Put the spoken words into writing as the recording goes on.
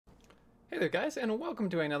Hey there guys, and welcome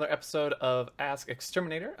to another episode of Ask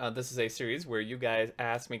Xterminator. This is a series where you guys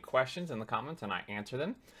ask me questions in the comments and I answer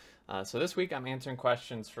them. So this week I'm answering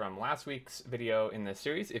questions from last week's video in this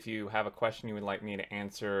series. If you have a question you would like me to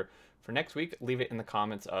answer for next week, leave it in the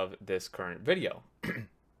comments of this current video.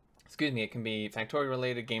 Excuse me, it can be Factorio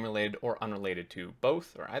related, game related, or unrelated to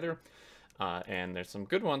both or either. And there's some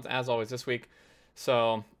good ones as always this week.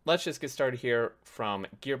 So let's just get started here from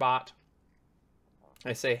Gearbot.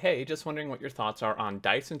 I say, hey, just wondering what your thoughts are on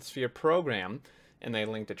Dyson Sphere Program, and they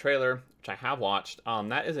linked a trailer, which I have watched.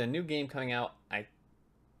 That is a new game coming out, I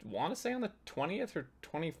want to say on the 20th or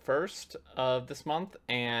 21st of this month,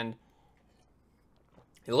 and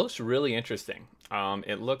it looks really interesting. I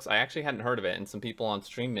actually hadn't heard of it, and some people on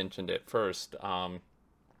stream mentioned it first.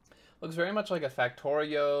 Looks very much like a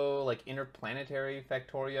Factorio, like interplanetary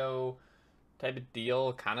Factorio type of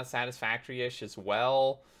deal, kind of Satisfactory-ish as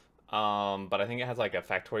well. But I think it has like a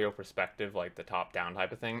Factorio perspective, like the top-down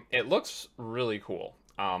type of thing. It looks really cool.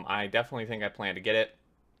 I definitely think I plan to get it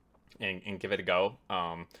and give it a go.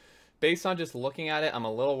 Based on just looking at it, I'm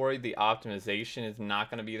a little worried the optimization is not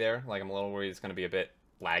going to be there. Like, I'm a little worried it's going to be a bit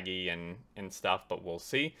laggy and stuff, but we'll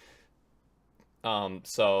see.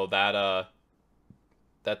 So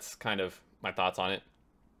that's kind of my thoughts on it.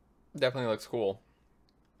 Definitely looks cool.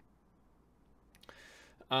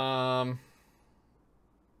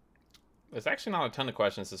 There's actually not a ton of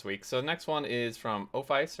questions this week. So the next one is from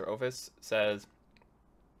Office says,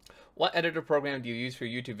 what editor program do you use for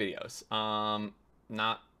YouTube videos?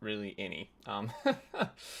 Not really any.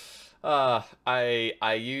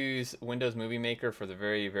 I use Windows Movie Maker for the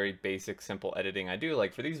very, very basic, simple editing I do.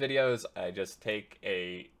 Like for these videos, I just take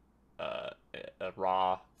a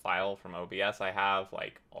raw file from OBS I have,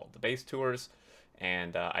 like all the base tours,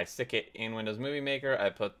 and I stick it in Windows Movie Maker.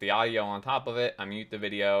 I put the audio on top of it, I mute the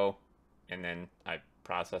video, and then I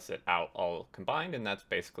process it out all combined, and that's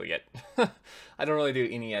basically it. I don't really do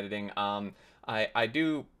any editing. I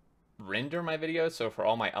do render my videos, so for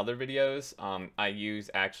all my other videos, I use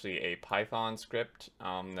actually a Python script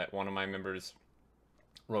that one of my members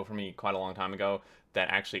wrote for me quite a long time ago that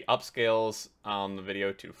actually upscales the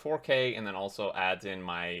video to 4K and then also adds in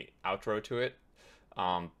my outro to it.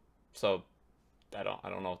 So I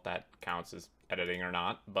don't know if that counts as editing or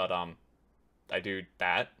not, but I do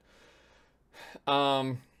that.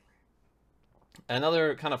 Another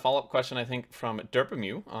kind of follow-up question, I think, from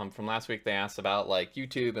Derpamu. From last week, they asked about like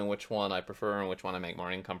YouTube and which one I prefer and which one I make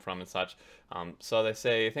more income from and such. So they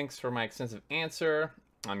say, thanks for my extensive answer.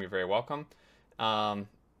 You're very welcome. And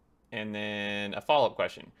then a follow-up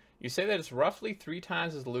question. You say that it's roughly 3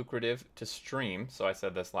 times as lucrative to stream. So I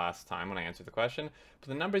said this last time when I answered the question. But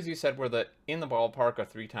the numbers you said were that in the ballpark of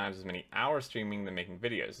 3 times as many hours streaming than making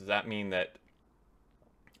videos. Does that mean that,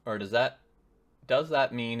 or does that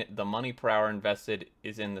mean the money per hour invested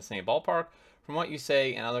is in the same ballpark? From what you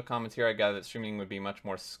say and other comments here, I gather that streaming would be much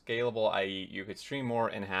more scalable, i.e. you could stream more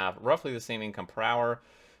and have roughly the same income per hour,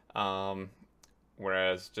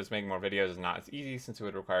 whereas just making more videos is not as easy since it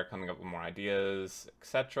would require coming up with more ideas,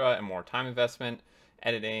 etc., and more time investment,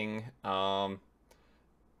 editing, and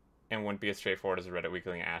wouldn't be as straightforward as a Reddit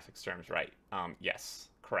Weekly and Ask Xterms, right? Yes,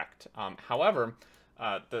 correct. However,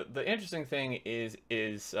 the interesting thing is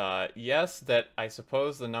yes, that I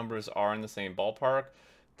suppose the numbers are in the same ballpark.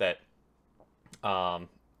 That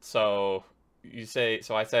so you say,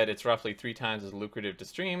 so I said it's roughly 3 times as lucrative to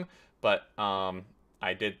stream, but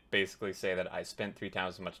I did basically say that I spent 3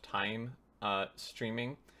 times as much time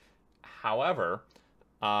streaming. However,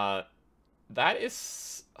 that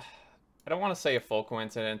is, I don't want to say a full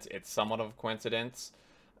coincidence. It's somewhat of a coincidence.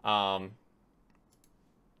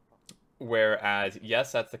 Whereas,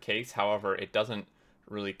 yes, that's the case. However, it doesn't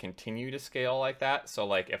really continue to scale like that. So,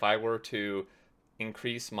 like, if I were to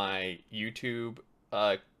increase my YouTube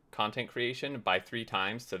content creation by 3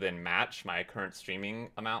 times to then match my current streaming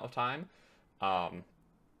amount of time,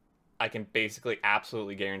 I can basically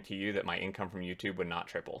absolutely guarantee you that my income from YouTube would not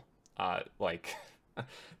triple. Like,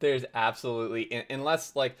 there's absolutely,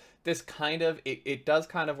 unless like this kind of, it does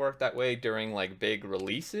kind of work that way during like big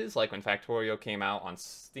releases, like when Factorio came out on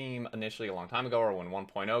Steam initially a long time ago, or when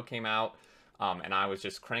 1.0 came out, and I was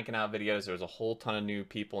just cranking out videos, there was a whole ton of new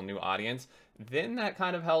people, new audience. Then that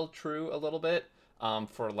kind of held true a little bit.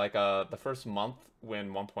 For like the first month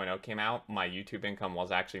when 1.0 came out, my YouTube income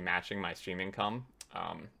was actually matching my stream income,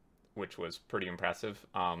 which was pretty impressive.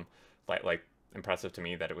 Like impressive to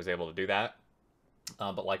me that it was able to do that.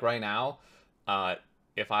 But like right now,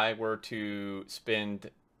 if I were to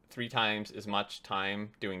spend 3 times as much time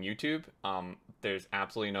doing YouTube, there's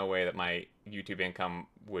absolutely no way that my YouTube income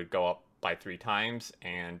would go up by 3 times,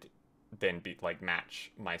 and then be like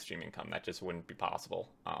match my stream income. That just wouldn't be possible,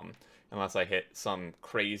 unless I hit some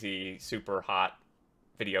crazy super hot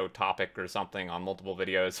video topic or something on multiple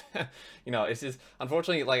videos. You know, it's just,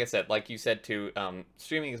 unfortunately, like I said, like you said too,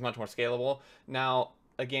 streaming is much more scalable. Now,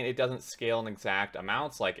 again, it doesn't scale in exact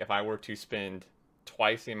amounts. Like if I were to spend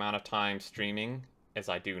twice the amount of time streaming as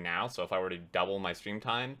I do now, so if I were to double my stream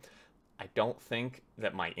time, I don't think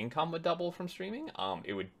that my income would double from streaming.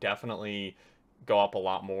 It would definitely go up a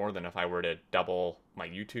lot more than if I were to double my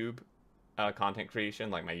YouTube content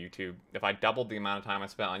creation. Like my YouTube, if I doubled the amount of time I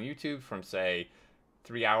spent on YouTube from, say,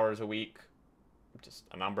 3 hours a week, just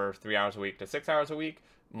a number, 3 hours a week to 6 hours a week,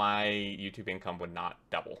 my YouTube income would not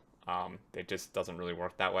double. It just doesn't really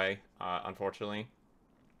work that way, unfortunately.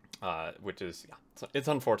 Which is, yeah, it's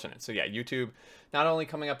unfortunate. So yeah, YouTube not only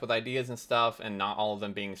coming up with ideas and stuff, and not all of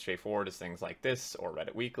them being straightforward as things like this, or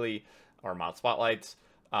Reddit Weekly, or Mod Spotlights,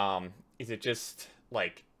 is it just,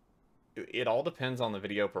 like, it all depends on the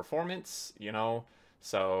video performance, you know?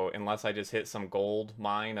 So unless I just hit some gold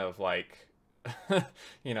mine of, like,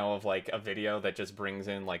 you know, of, like, a video that just brings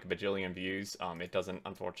in, like, a bajillion views, it doesn't,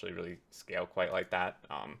 unfortunately, really scale quite like that.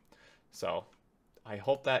 So I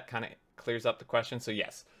hope that kind of clears up the question. So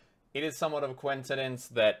yes, it is somewhat of a coincidence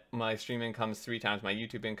that my stream income is 3 times my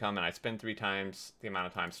YouTube income, and I spend 3 times the amount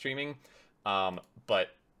of time streaming. But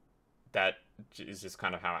that is just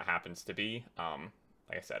kind of how it happens to be.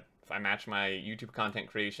 Like I said, if I match my YouTube content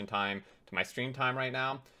creation time to my stream time right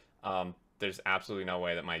now, there's absolutely no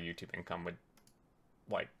way that my YouTube income would,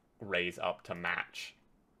 like, raise up to match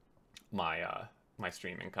my my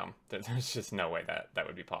stream income. There's just no way that that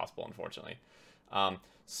would be possible, unfortunately.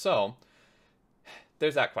 So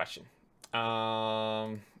there's that question.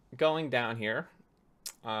 Going down here,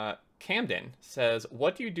 Camden says,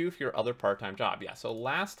 what do you do for your other part-time job? Yeah, so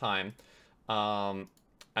last time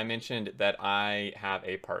I mentioned that I have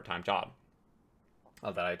a part-time job.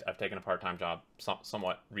 That I've taken a part-time job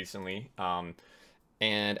somewhat recently.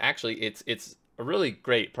 And actually, it's a really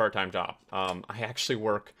great part-time job. I actually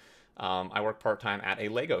work... I work part-time at a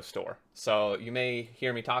Lego store. So you may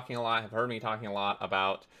hear me talking a lot, have heard me talking a lot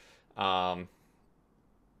about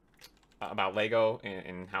Lego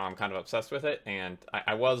and how I'm kind of obsessed with it. And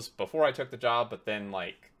I was before I took the job, but then,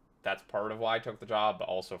 like, that's part of why I took the job, but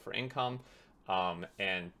also for income.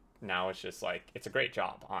 And now it's just, like, it's a great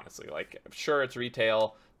job, honestly. Like, sure, it's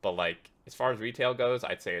retail, but, like, as far as retail goes,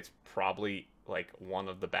 I'd say it's probably, like, one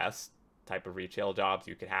of the best type of retail jobs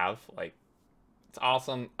you could have. Like, it's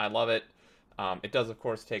awesome. I love it. It does, of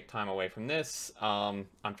course, take time away from this. I'm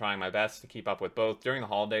trying my best to keep up with both. During the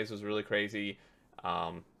holidays was really crazy,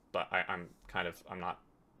 but I'm not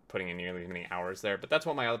putting in nearly as many hours there. But that's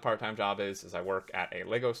what my other part-time job is I work at a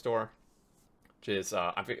Lego store, which is,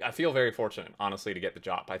 I feel very fortunate, honestly, to get the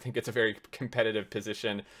job. I think it's a very competitive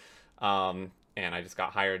position, and I just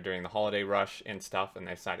got hired during the holiday rush and stuff, and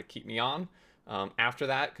they decided to keep me on after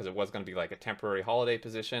that, because it was going to be like a temporary holiday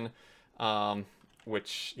position.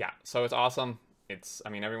 Which, yeah, so it's awesome. I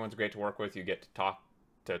mean, everyone's great to work with. You get to talk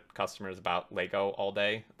to customers about Lego all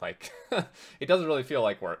day. Like, it doesn't really feel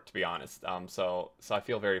like work, to be honest. So I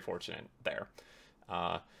feel very fortunate there.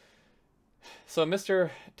 So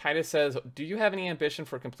Mr. Titus says, do you have any ambition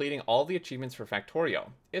for completing all the achievements for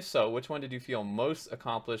Factorio? If so, which one did you feel most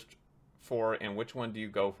accomplished for, and which one do you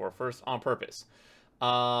go for first on purpose?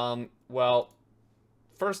 Well,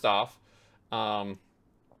 first off,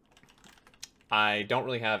 I don't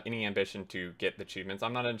really have any ambition to get the achievements.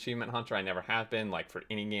 I'm not an achievement hunter. I never have been. Like, for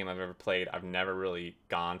any game I've ever played, I've never really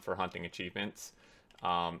gone for hunting achievements.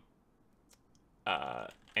 And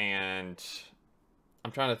I'm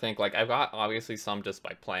trying to think. Like, I've got obviously some just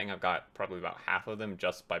by playing. I've got probably about half of them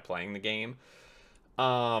just by playing the game.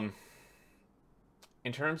 In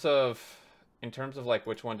terms of like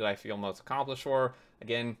which one did I feel most accomplished for?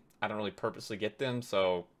 Again, I don't really purposely get them,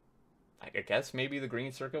 so I guess maybe the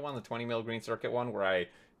green circuit one, the 20 mil green circuit one, where I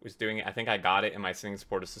was doing it. I think I got it in my Singing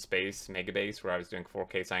Sports to Space Mega Base, where I was doing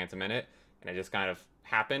 4K science a minute, and it just kind of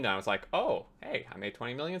happened, and I was like, oh, hey, I made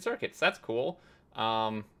 20 million circuits. That's cool.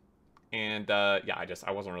 Yeah,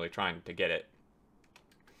 I wasn't really trying to get it.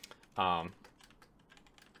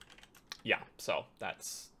 Yeah, so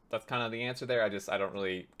that's kind of the answer there. I don't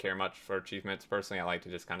really care much for achievements. Personally, I like to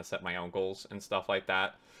just kind of set my own goals and stuff like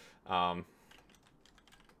that.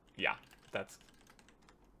 Yeah, that's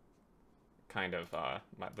kind of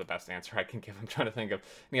the best answer I can give. I'm trying to think of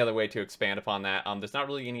any other way to expand upon that. There's not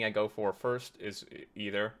really any I go for first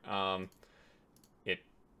either.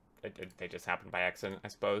 They just happened by accident, I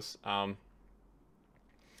suppose. Let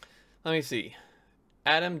me see.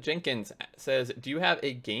 Adam Jenkins says, do you have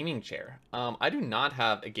a gaming chair? I do not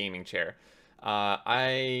have a gaming chair.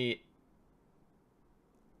 I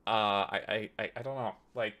I don't know.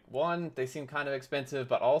 Like, one, they seem kind of expensive,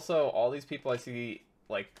 but also all these people I see,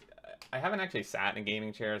 like, I haven't actually sat in a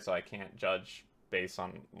gaming chair, so I can't judge based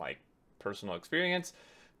on like personal experience.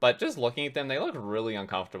 But just looking at them, they look really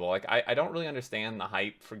uncomfortable. Like, I don't really understand the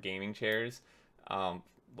hype for gaming chairs.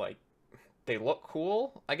 Like, they look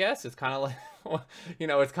cool, I guess. It's kind of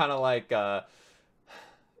like,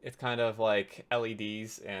 it's kind of like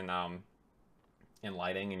LEDs and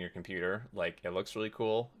lighting in your computer. Like, it looks really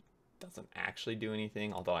cool. Doesn't actually do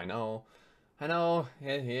anything, although I know, you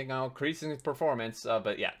know, increasing performance.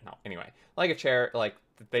 But yeah, no. Anyway, like a chair, like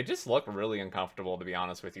they just look really uncomfortable. To be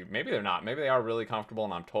honest with you, maybe they're not. Maybe they are really comfortable,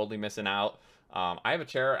 and I'm totally missing out. I have a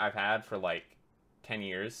chair I've had for like 10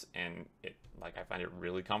 years, and I find it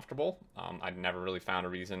really comfortable. I've never really found a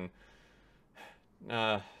reason,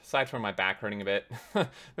 aside from my back hurting a bit.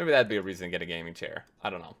 Maybe that'd be a reason to get a gaming chair. I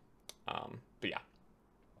don't know. But yeah.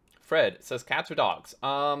 Fred says cats or dogs.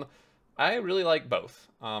 I really like both.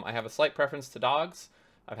 I have a slight preference to dogs.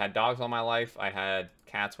 I've had dogs all my life. I had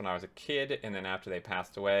cats when I was a kid, and then after they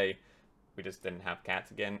passed away, we just didn't have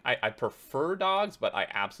cats again. I prefer dogs, but I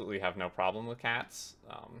absolutely have no problem with cats.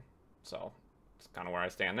 So it's kind of where I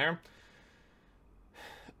stand there.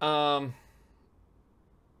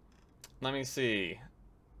 Let me see.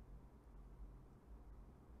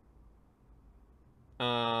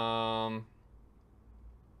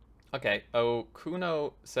 Okay. Oh,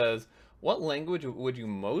 Kuno says, what language would you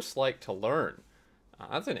most like to learn?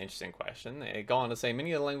 That's an interesting question. They go on to say,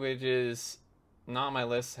 many of the languages not on my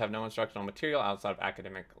list have no instructional material outside of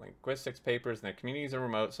academic linguistics papers, and their communities are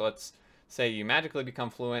remote, so let's say you magically become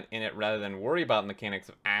fluent in it rather than worry about the mechanics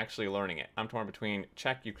of actually learning it. I'm torn between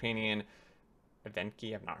Czech, Ukrainian,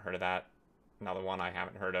 Evenki, I've not heard of that. Another one I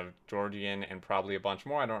haven't heard of, Georgian, and probably a bunch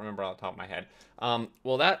more. I don't remember off the top of my head.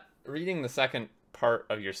 Well, reading the second part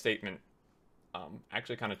of your statement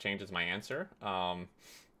actually kind of changes my answer.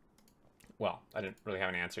 Well, I didn't really have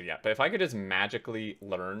an answer yet, but if I could just magically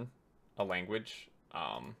learn a language,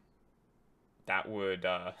 that would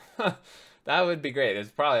that would be great. There's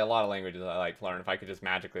probably a lot of languages I like to learn if I could just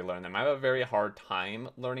magically learn them. I have a very hard time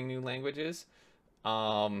learning new languages.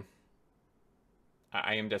 I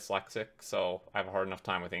am dyslexic, so I have a hard enough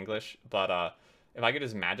time with English. But if I could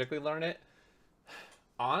just magically learn it,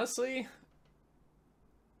 honestly,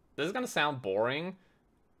 this is gonna sound boring.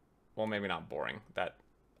 Well, maybe not boring.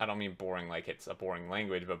 I don't mean boring like it's a boring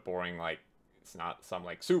language, but boring like it's not some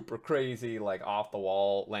like super crazy like off the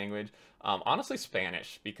wall language. Honestly,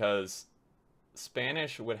 Spanish, because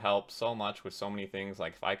Spanish would help so much with so many things.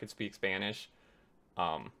 Like if I could speak Spanish,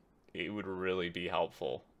 it would really be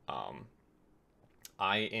helpful. I'm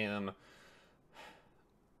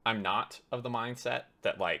not of the mindset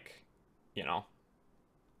that like, you know,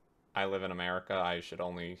 I live in America, I should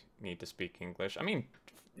only need to speak English. I mean,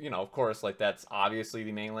 you know, of course, like that's obviously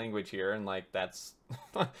the main language here, and like that's,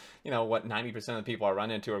 you know, what 90% of the people I run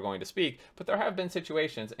into are going to speak. But there have been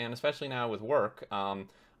situations, and especially now with work, I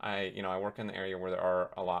work in the area where there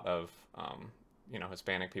are a lot of,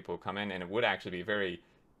 Hispanic people who come in, and it would actually be very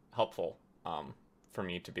helpful for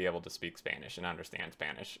me to be able to speak Spanish and understand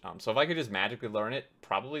Spanish. So if I could just magically learn it,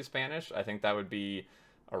 probably Spanish, I think that would be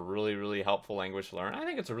a really, really helpful language to learn. I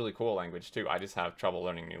think it's a really cool language too. I just have trouble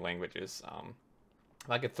learning new languages. If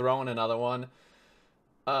I could throw in another one,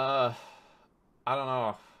 I don't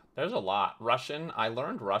know. There's a lot. Russian. I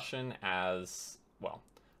learned Russian as well.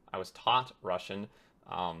 I was taught Russian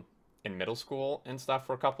in middle school and stuff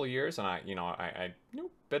for a couple of years, and I knew a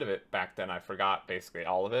bit of it back then. I forgot basically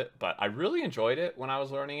all of it, but I really enjoyed it when I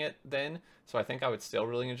was learning it then. So I think I would still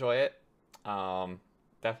really enjoy it.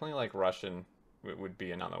 Definitely like Russian would be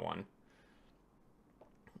another one.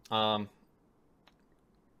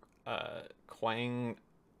 Quang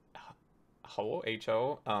Ho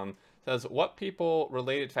Ho says, what people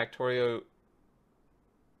related Factorio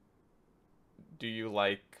do you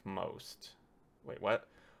like most? Wait, what?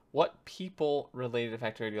 What people related to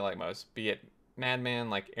Factorio do you like most? Be it Madman,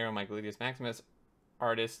 like Aeromigletius Maximus,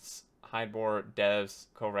 artists, Hydebor, devs,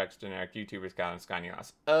 Kovacs, generic YouTubers, God, and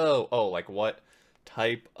Skyneos. Oh, like what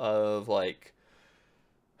type of like?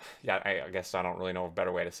 Yeah, I guess I don't really know a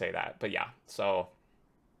better way to say that, but yeah. So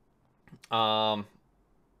I'm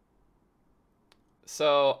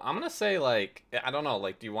gonna say like I don't know,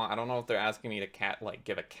 like I don't know if they're asking me to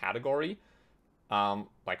give a category,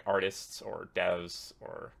 like artists or devs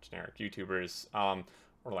or generic YouTubers,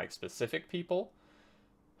 or like specific people.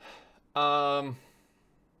 I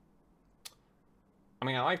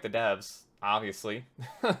mean, I like the devs, obviously.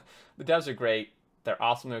 The devs are great. They're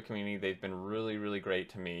awesome in their community. They've been really, really great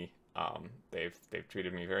to me. They've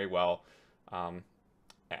treated me very well. I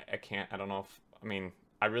don't know if, I mean,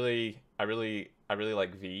 I really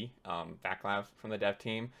like V, Vaclav from the dev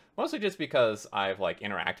team, mostly just because I've like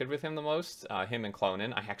interacted with him the most. Him and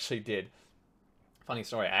Clonin. I actually did. Funny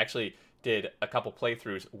story. I actually did a couple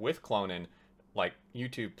playthroughs with Clonin, like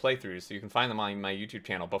YouTube playthroughs, so you can find them on my YouTube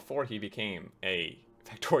channel before he became a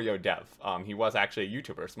Factorio dev. He was actually a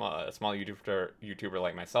YouTuber, a small YouTuber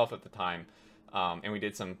like myself at the time, and we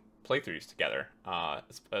did some playthroughs together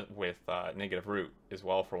with Negative Root as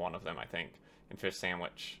well for one of them, I think, and Fish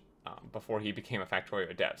Sandwich before he became a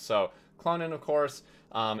Factorio dev. So Clonin, of course,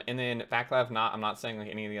 and then Vaclav. I'm not saying like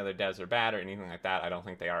any of the other devs are bad or anything like that. I don't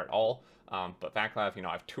think they are at all. But Vaclav, you know,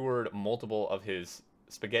 I've toured multiple of his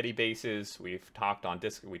spaghetti bases. We've talked on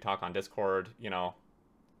we talk on Discord, you know,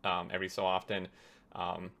 every so often.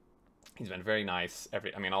 He's been very nice.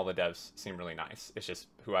 I mean, all the devs seem really nice. It's just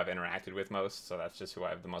who I've interacted with most, so that's just who I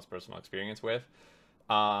have the most personal experience with.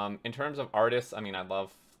 In terms of artists, I mean, I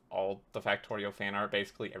love all the Factorio fan art.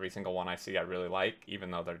 Basically, every single one I see I really like,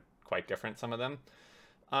 even though they're quite different, some of them.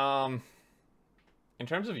 In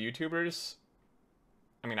terms of YouTubers,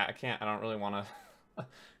 I mean, I don't really want to,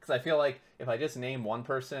 because I feel like if I just name one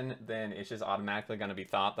person, then it's just automatically going to be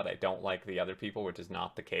thought that I don't like the other people, which is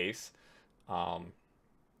not the case.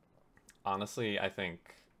 Honestly, I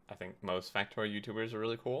think most Factorio YouTubers are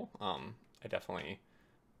really cool. I definitely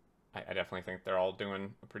think they're all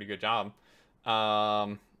doing a pretty good job.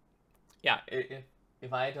 Yeah,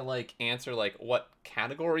 if I had to like answer like what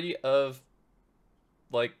category of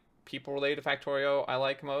like people related to Factorio I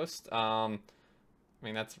like most, I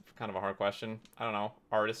mean, that's kind of a hard question. I don't know,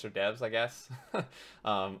 artists or devs, I guess.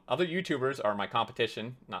 Other YouTubers are my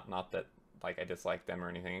competition. Not that like I dislike them or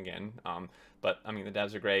anything again. But I mean, the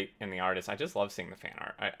devs are great, and the artists, I just love seeing the fan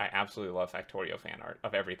art. I absolutely love Factorio fan art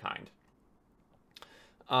of every kind.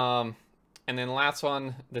 And then the last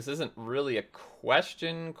one, this isn't really a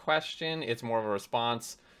question. It's more of a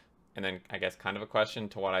response, and then I guess kind of a question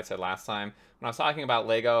to what I said last time. When I was talking about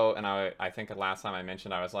Lego, and I think last time I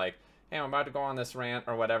mentioned, I was like, hey, I'm about to go on this rant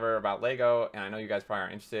or whatever about Lego, and I know you guys probably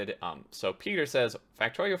aren't interested. So Peter says,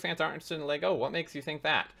 Factorio fans aren't interested in Lego? What makes you think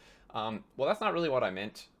that? Well, that's not really what I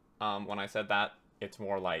meant when I said that. It's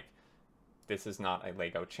more like, this is not a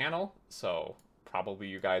Lego channel, so probably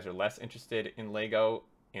you guys are less interested in Lego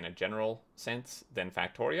in a general sense than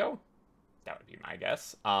Factorio. That would be my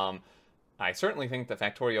guess. I certainly think that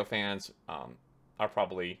Factorio fans are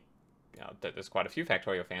probably, you know, there's quite a few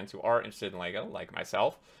Factorio fans who are interested in Lego, like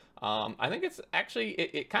myself. I think it's actually,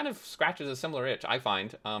 it kind of scratches a similar itch, I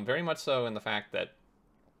find. Very much so in the fact that,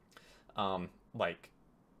 like,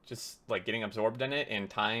 just like getting absorbed in it and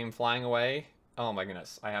time flying away. Oh my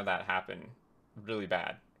goodness, I have that happen really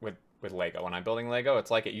bad with Lego. When I'm building Lego, it's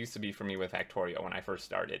like it used to be for me with Factorio when I first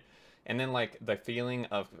started. And then like the feeling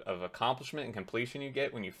of accomplishment and completion you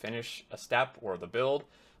get when you finish a step or the build,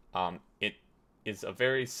 it is a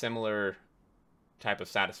very similar type of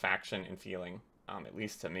satisfaction and feeling, at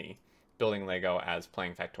least to me, building Lego as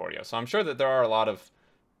playing Factorio. So I'm sure that there are a lot of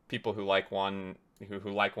people who like one, who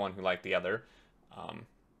like the other.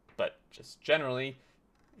 But just generally,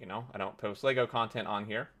 you know, I don't post Lego content on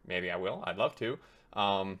here. Maybe I will. I'd love to.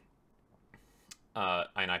 And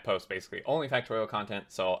I post basically only Factorio content,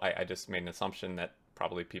 so I just made an assumption that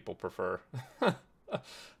probably people prefer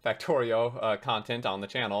Factorio content on the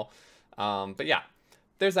channel. But yeah,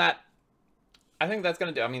 there's that. I think that's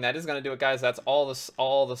gonna do. I mean, that is gonna do it, guys. That's all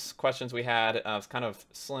the questions we had. It was kind of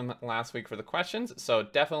slim last week for the questions, so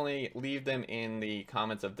definitely leave them in the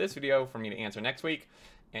comments of this video for me to answer next week.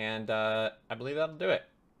 And I believe that'll do it.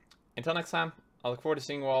 Until next time, I look forward to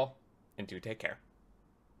seeing you all, and do take care.